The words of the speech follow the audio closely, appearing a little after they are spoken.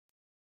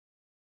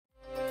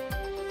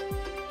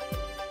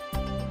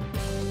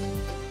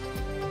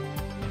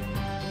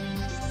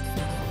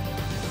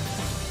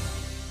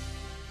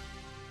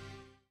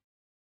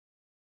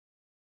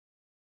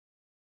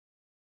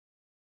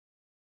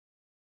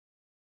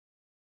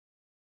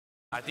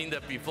I think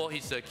that before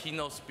his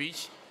keynote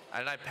speech,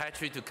 I'd like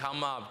Patrick to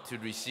come up to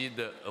receive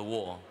the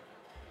award.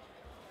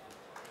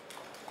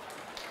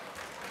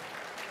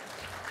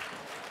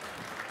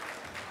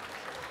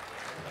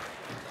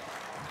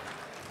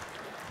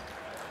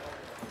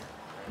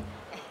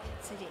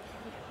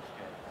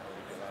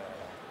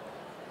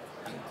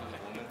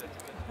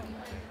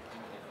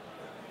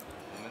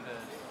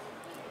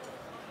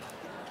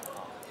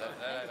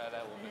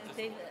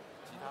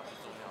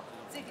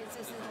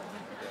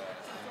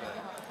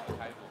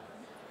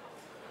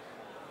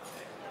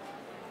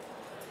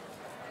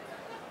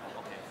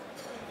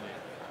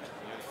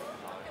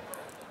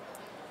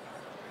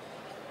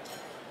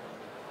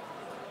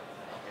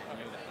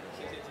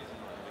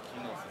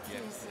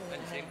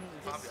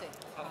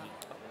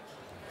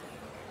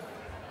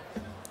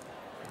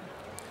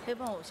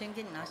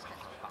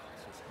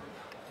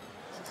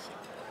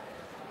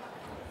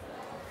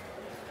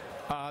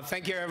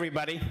 Thank you,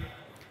 everybody.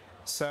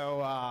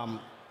 So,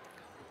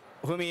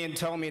 Humian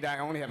told me that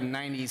I only have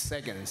 90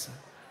 seconds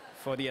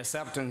for the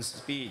acceptance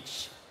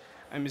speech.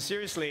 I mean,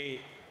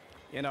 seriously,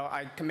 you know,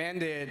 I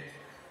commended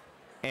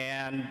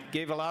and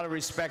gave a lot of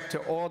respect to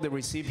all the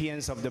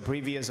recipients of the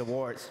previous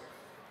awards.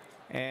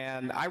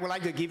 And I would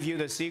like to give you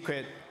the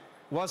secret.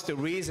 What's the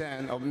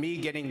reason of me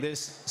getting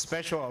this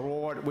special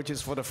award, which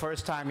is for the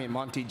first time in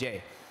Monte,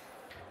 Jade?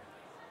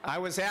 I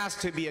was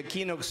asked to be a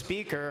keynote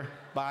speaker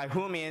by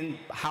Humian.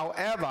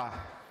 However,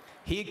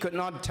 he could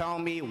not tell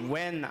me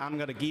when I'm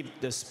going to give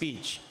the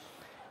speech.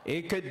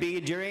 It could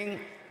be during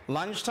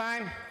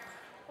lunchtime,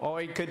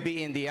 or it could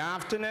be in the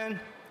afternoon,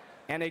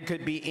 and it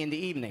could be in the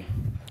evening.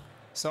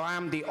 So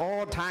I'm the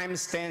all-time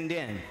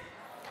stand-in.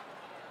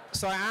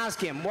 So I asked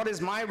him, what is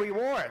my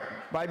reward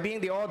by being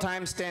the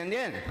all-time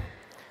stand-in?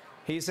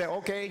 He said,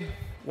 okay,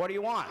 what do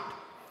you want?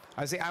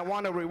 I said, I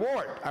want a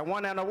reward. I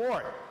want an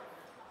award.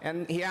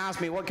 And he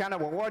asked me, what kind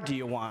of award do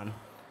you want?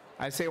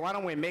 I say, why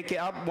don't we make it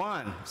up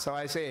one? So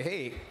I say,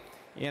 hey,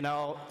 you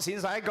know,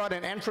 since I got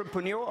an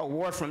entrepreneur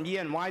award from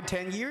E&Y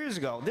 10 years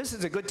ago, this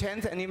is a good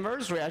 10th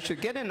anniversary. I should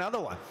get another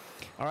one.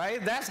 All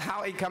right, that's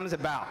how it comes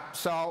about.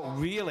 So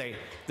really,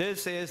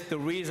 this is the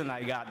reason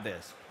I got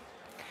this.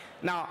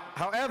 Now,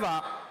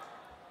 however,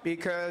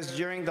 because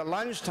during the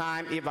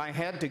lunchtime, if I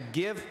had to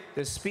give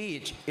the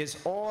speech,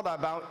 it's all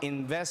about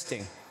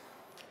investing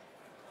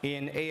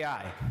in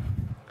AI.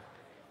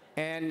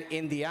 And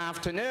in the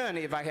afternoon,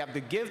 if I have to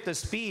give the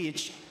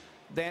speech,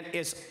 then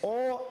it's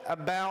all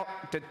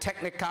about the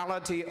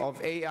technicality of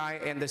AI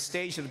and the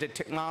stage of the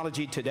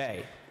technology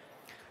today.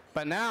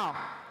 But now,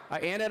 I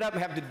ended up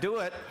having to do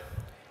it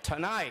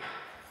tonight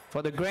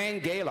for the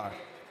grand gala.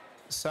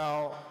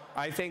 So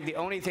I think the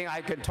only thing I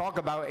can talk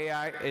about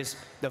AI is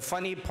the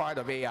funny part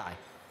of AI,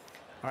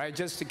 all right,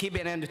 just to keep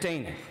it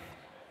entertaining.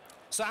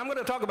 So I'm going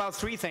to talk about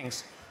three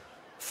things.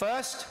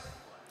 First,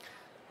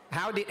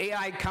 how did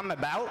AI come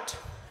about?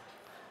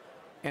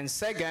 And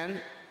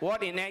second,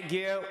 what in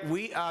Netgear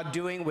we are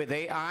doing with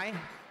AI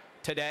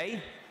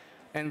today.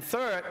 And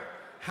third,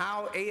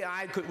 how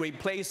AI could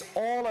replace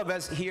all of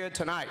us here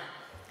tonight,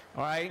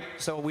 all right?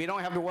 So we don't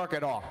have to work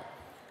at all.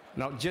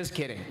 No, just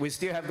kidding. We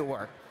still have to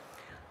work.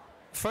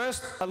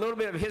 First, a little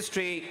bit of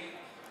history.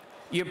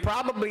 You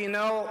probably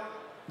know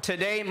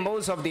today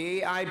most of the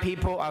AI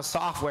people are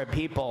software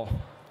people.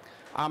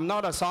 I'm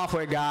not a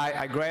software guy.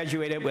 I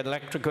graduated with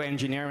electrical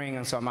engineering,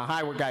 and so I'm a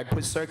hardware guy,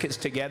 put circuits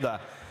together.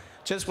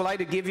 Just would like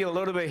to give you a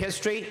little bit of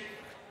history.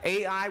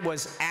 AI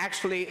was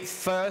actually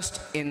first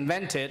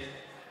invented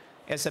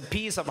as a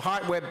piece of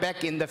hardware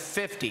back in the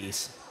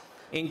 50s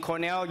in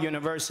Cornell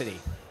University.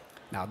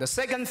 Now, the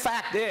second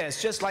fact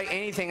is, just like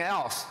anything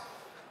else,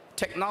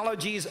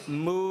 technologies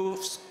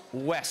moves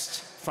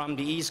west from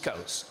the East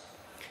Coast.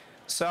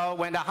 So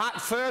when the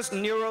first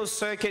neural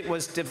circuit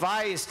was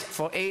devised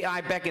for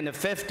AI back in the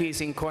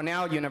 50s in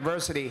Cornell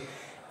University,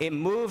 it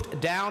moved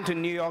down to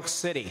New York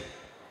City.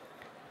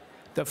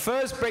 The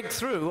first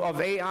breakthrough of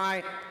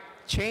AI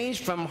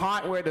changed from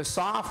hardware to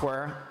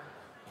software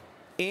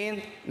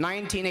in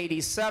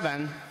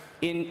 1987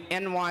 in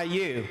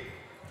NYU,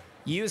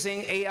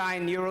 using AI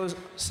neural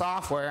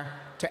software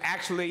to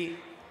actually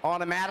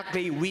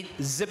automatically read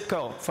zip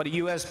code for the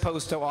US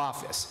Postal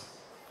Office.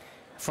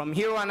 From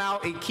here on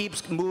out, it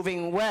keeps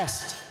moving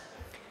west.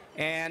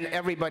 And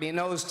everybody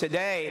knows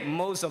today,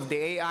 most of the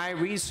AI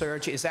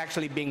research is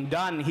actually being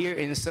done here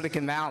in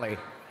Silicon Valley.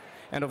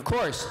 And of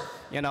course,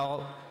 you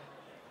know,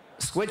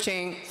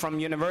 switching from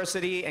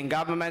university and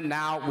government,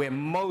 now we're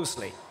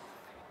mostly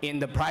in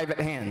the private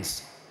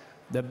hands.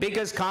 The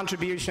biggest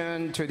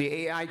contribution to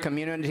the AI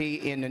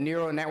community in the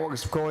neural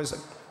networks, of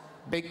course,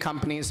 big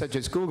companies such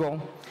as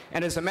Google.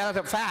 And as a matter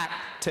of fact,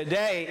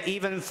 today,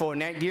 even for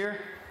Netgear,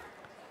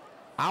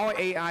 our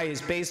AI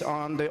is based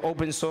on the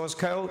open source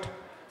code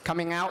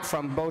coming out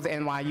from both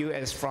NYU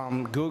as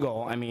from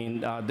Google. I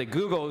mean, the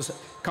Google's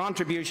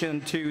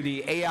contribution to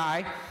the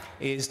AI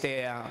is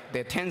their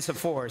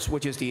TensorForce,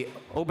 which is the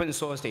open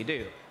source they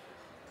do.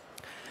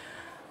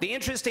 The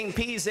interesting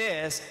piece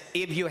is,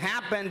 if you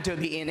happen to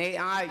be in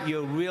AI,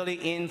 you're really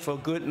in for a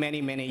good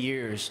many, many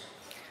years.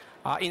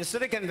 In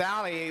Silicon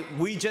Valley,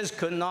 we just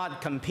could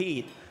not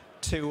compete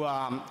to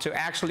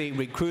actually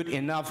recruit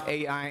enough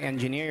AI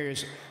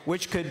engineers,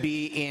 which could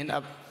be in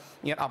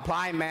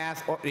applied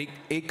math, or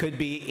it could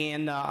be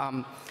in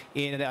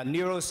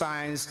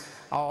neuroscience,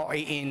 or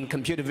in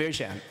computer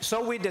vision.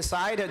 So we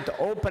decided to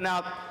open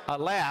up a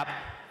lab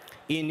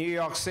in New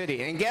York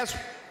City. And guess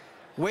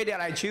where did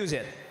I choose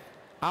it?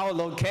 Our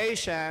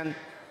location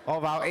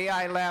of our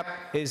AI lab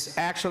is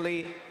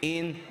actually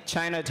in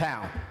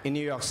Chinatown, in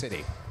New York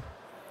City.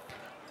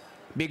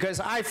 Because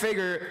I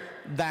figured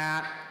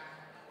that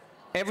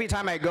every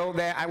time I go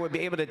there, I would be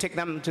able to take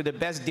them to the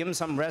best dim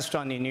sum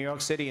restaurant in New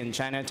York City in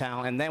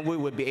Chinatown, and then we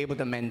would be able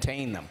to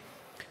maintain them.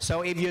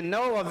 So if you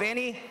know of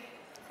any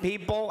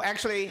people,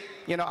 actually,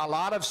 a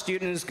lot of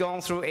students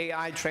going through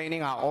AI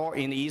training are all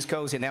in the East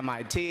Coast, in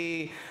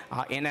MIT,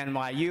 in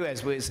NYU,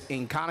 as well as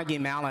in Carnegie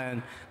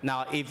Mellon.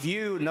 Now, if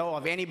you know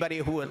of anybody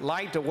who would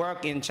like to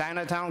work in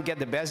Chinatown, get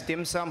the best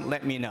dim sum,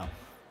 let me know,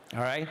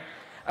 all right?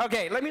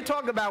 Okay, let me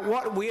talk about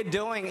what we're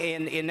doing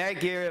in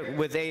Netgear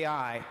with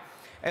AI.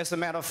 As a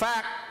matter of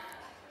fact,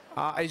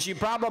 as you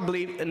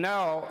probably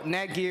know,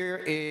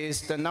 Netgear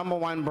is the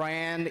 #1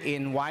 brand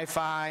in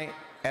Wi-Fi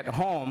at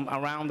home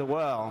around the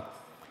world.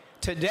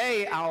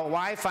 Today, our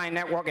Wi-Fi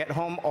network at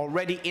home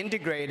already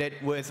integrated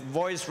with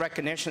voice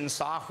recognition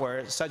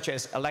software such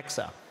as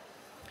Alexa.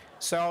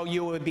 So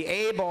you will be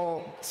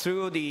able,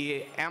 through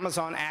the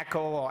Amazon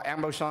Echo or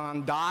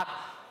Amazon Dot,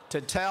 to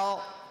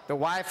tell the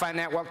Wi-Fi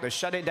network to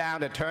shut it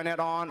down, to turn it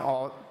on,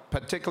 or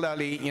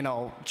particularly,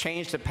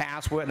 change the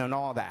password and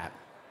all that.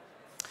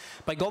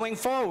 But going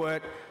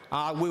forward,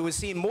 we will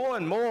see more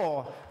and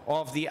more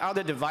of the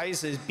other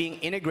devices being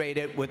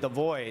integrated with the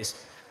voice.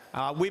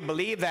 We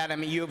believe that,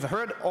 you've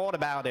heard all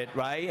about it,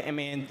 right?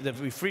 The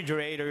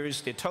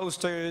refrigerators, the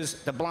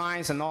toasters, the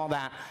blinds, and all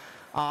that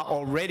are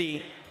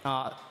already,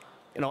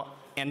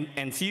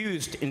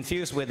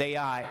 infused with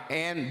AI.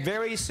 And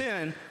very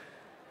soon,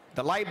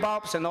 the light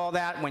bulbs and all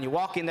that, when you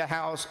walk in the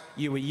house,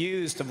 you will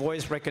use the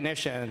voice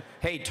recognition.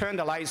 Hey, turn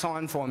the lights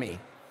on for me.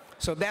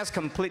 So that's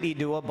completely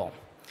doable.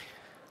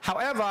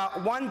 However,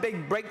 one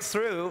big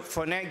breakthrough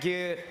for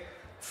Netgear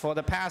for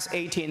the past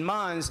 18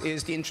 months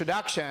is the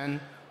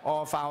introduction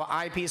of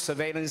our IP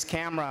surveillance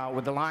camera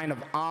with the line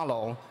of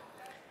Arlo.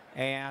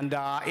 And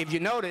if you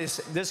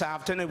notice, this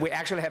afternoon we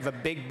actually have a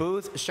big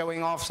booth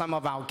showing off some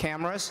of our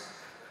cameras.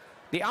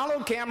 The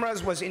Arlo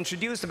cameras was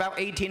introduced about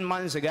 18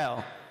 months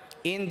ago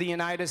in the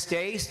United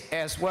States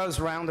as well as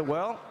around the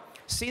world.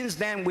 Since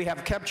then, we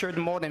have captured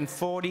more than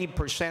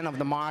 40% of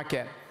the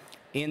market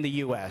in the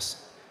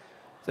US.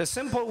 The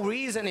simple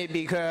reason is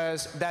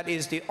because that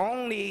is the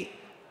only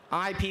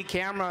IP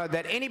camera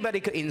that anybody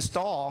could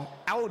install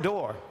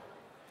outdoor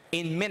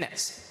in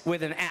minutes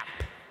with an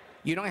app.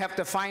 You don't have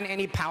to find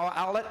any power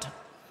outlet,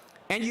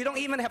 and you don't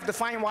even have to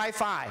find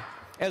Wi-Fi.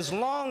 As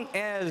long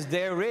as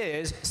there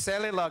is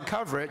cellular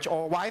coverage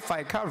or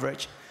Wi-Fi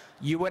coverage,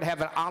 you would have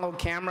an Arlo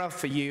camera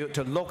for you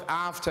to look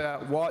after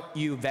what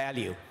you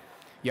value.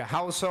 Your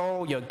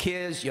household, your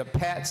kids, your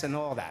pets, and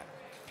all that.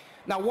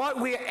 Now, what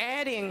we're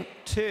adding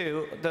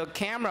to the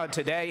camera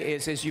today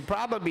is, as you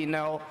probably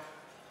know,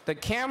 the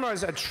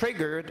cameras are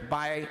triggered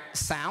by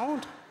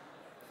sound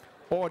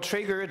or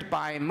triggered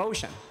by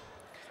motion.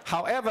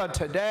 However,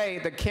 today,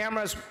 the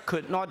cameras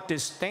could not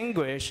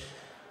distinguish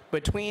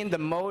between the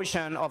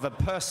motion of a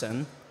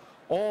person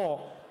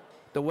or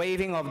the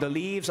waving of the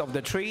leaves of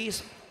the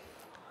trees.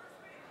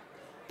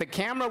 The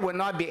camera would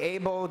not be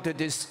able to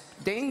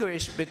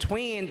distinguish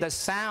between the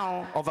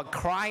sound of a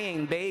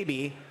crying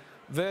baby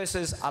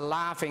versus a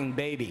laughing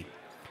baby.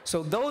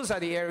 So those are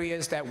the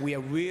areas that we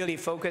are really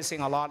focusing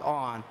a lot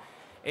on,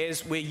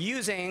 is we're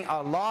using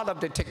a lot of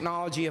the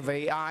technology of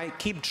AI,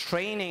 keep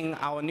training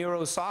our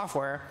neural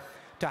software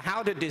to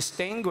how to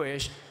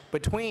distinguish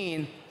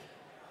between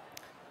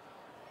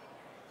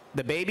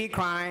the baby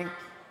crying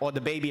or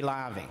the baby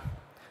laughing.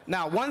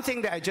 Now, one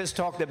thing that I just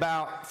talked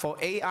about for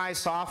AI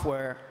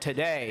software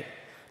today,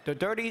 the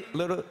dirty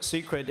little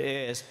secret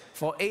is,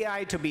 for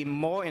AI to be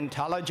more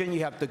intelligent,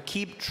 you have to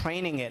keep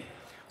training it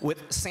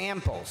with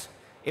samples.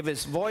 If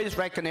it's voice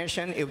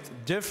recognition, it's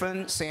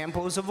different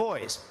samples of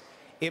voice.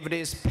 If it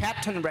is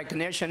pattern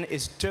recognition,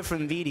 it's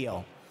different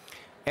video.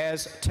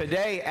 As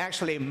today,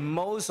 actually,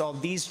 most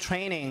of these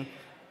training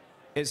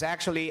is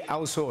actually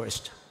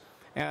outsourced.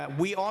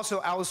 We also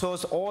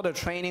outsource all the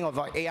training of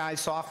our AI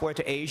software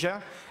to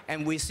Asia,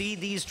 and we see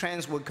these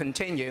trends will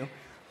continue,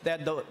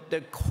 that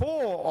the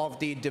core of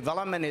the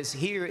development is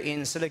here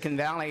in Silicon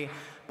Valley,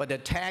 but the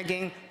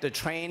tagging, the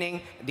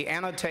training, the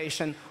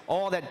annotation,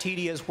 all that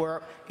tedious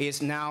work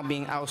is now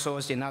being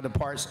outsourced in other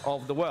parts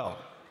of the world.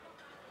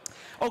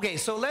 Okay,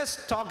 so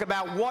let's talk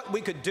about what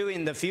we could do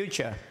in the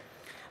future.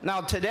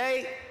 Now,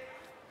 today,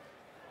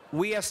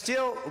 we are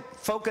still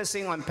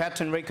focusing on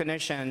pattern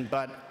recognition,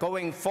 but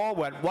going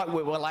forward, what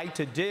we would like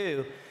to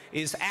do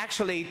is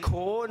actually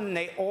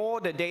coordinate all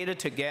the data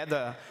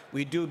together.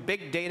 We do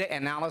big data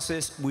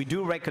analysis, we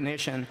do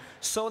recognition,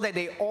 so that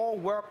they all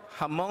work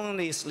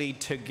harmoniously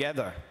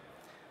together.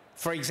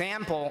 For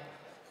example,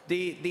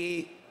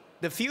 the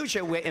the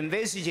future we're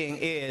envisaging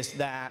is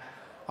that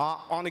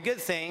on a good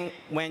thing,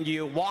 when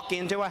you walk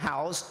into a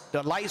house,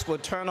 the lights will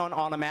turn on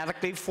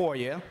automatically for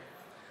you.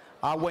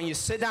 When you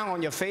sit down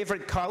on your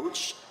favorite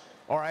couch,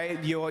 all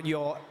right,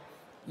 your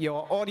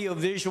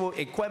audio-visual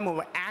equipment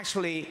will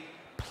actually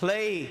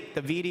play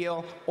the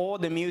video or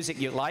the music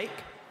you like.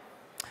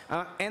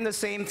 And the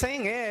same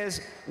thing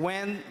is,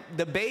 when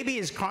the baby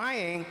is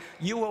crying,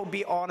 you will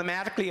be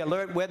automatically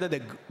alert whether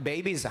the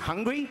baby is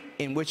hungry,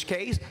 in which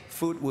case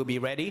food will be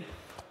ready,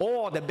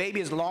 or the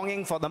baby is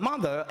longing for the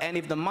mother, and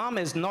if the mom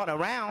is not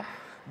around,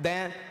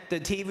 then the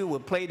TV will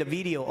play the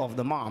video of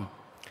the mom.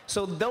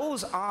 So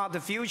those are the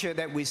future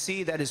that we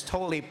see that is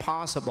totally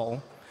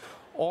possible.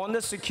 On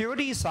the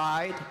security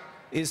side,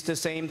 it's the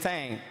same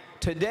thing.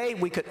 Today,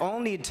 we could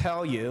only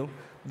tell you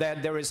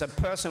that there is a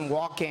person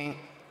walking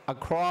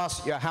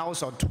across your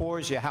house or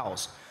towards your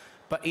house.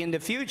 But in the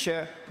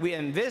future, we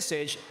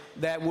envisage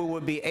that we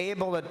will be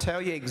able to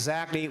tell you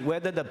exactly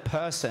whether the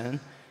person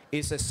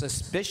is a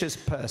suspicious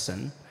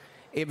person.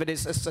 If it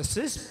is a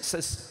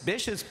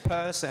suspicious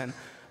person,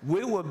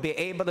 we will be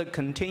able to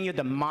continue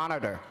to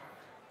monitor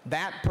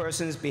that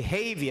person's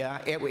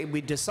behavior. If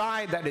we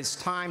decide that it's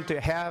time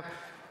to have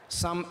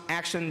some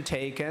action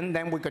taken,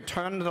 then we could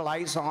turn the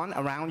lights on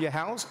around your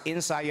house,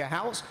 inside your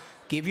house,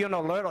 give you an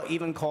alert, or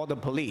even call the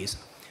police.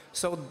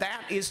 So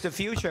that is the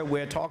future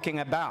we're talking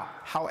about.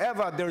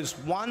 However, there's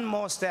one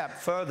more step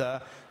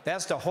further.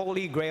 That's the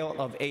holy grail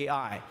of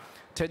AI.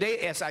 Today,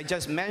 as I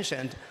just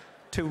mentioned,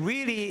 to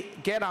really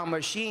get our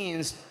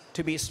machines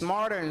to be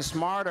smarter and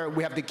smarter,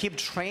 we have to keep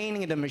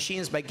training the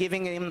machines by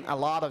giving them a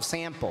lot of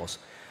samples.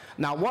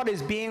 Now, what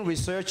is being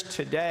researched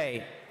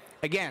today,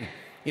 again,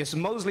 it's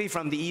mostly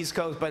from the East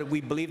Coast, but we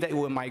believe that it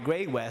will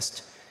migrate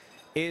west,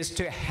 is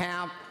to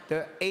have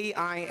the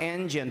AI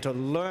engine to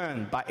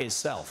learn by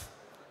itself.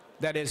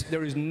 That is,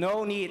 there is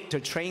no need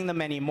to train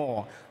them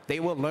anymore. They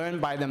will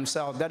learn by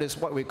themselves. That is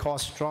what we call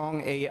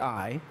strong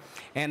AI.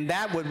 And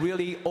that would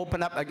really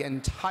open up an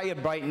entire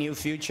bright new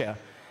future.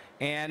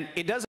 And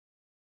it doesn't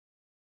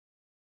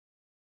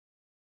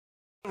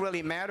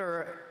really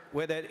matter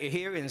whether it's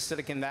here in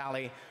Silicon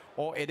Valley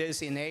or it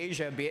is in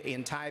Asia, be it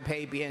in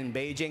Taipei, be it in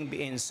Beijing,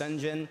 be it in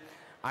Shenzhen.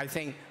 I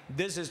think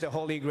this is the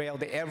holy grail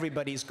that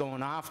everybody's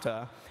going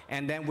after.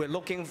 And then we're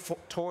looking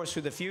towards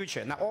to the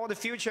future. Now, all the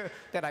future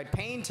that I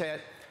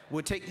painted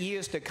will take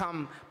years to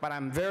come, but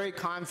I'm very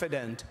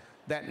confident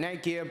that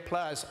next year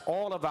plus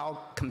all of our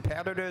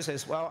competitors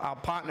as well, our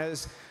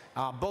partners,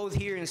 both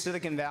here in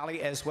Silicon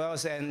Valley as well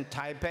as in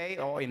Taipei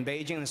or in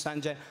Beijing and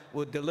Shenzhen,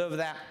 will deliver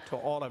that to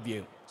all of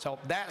you. So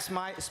that's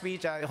my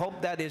speech. I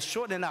hope that is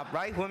short enough,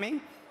 right, Hu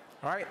Ming?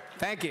 All right,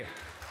 thank you.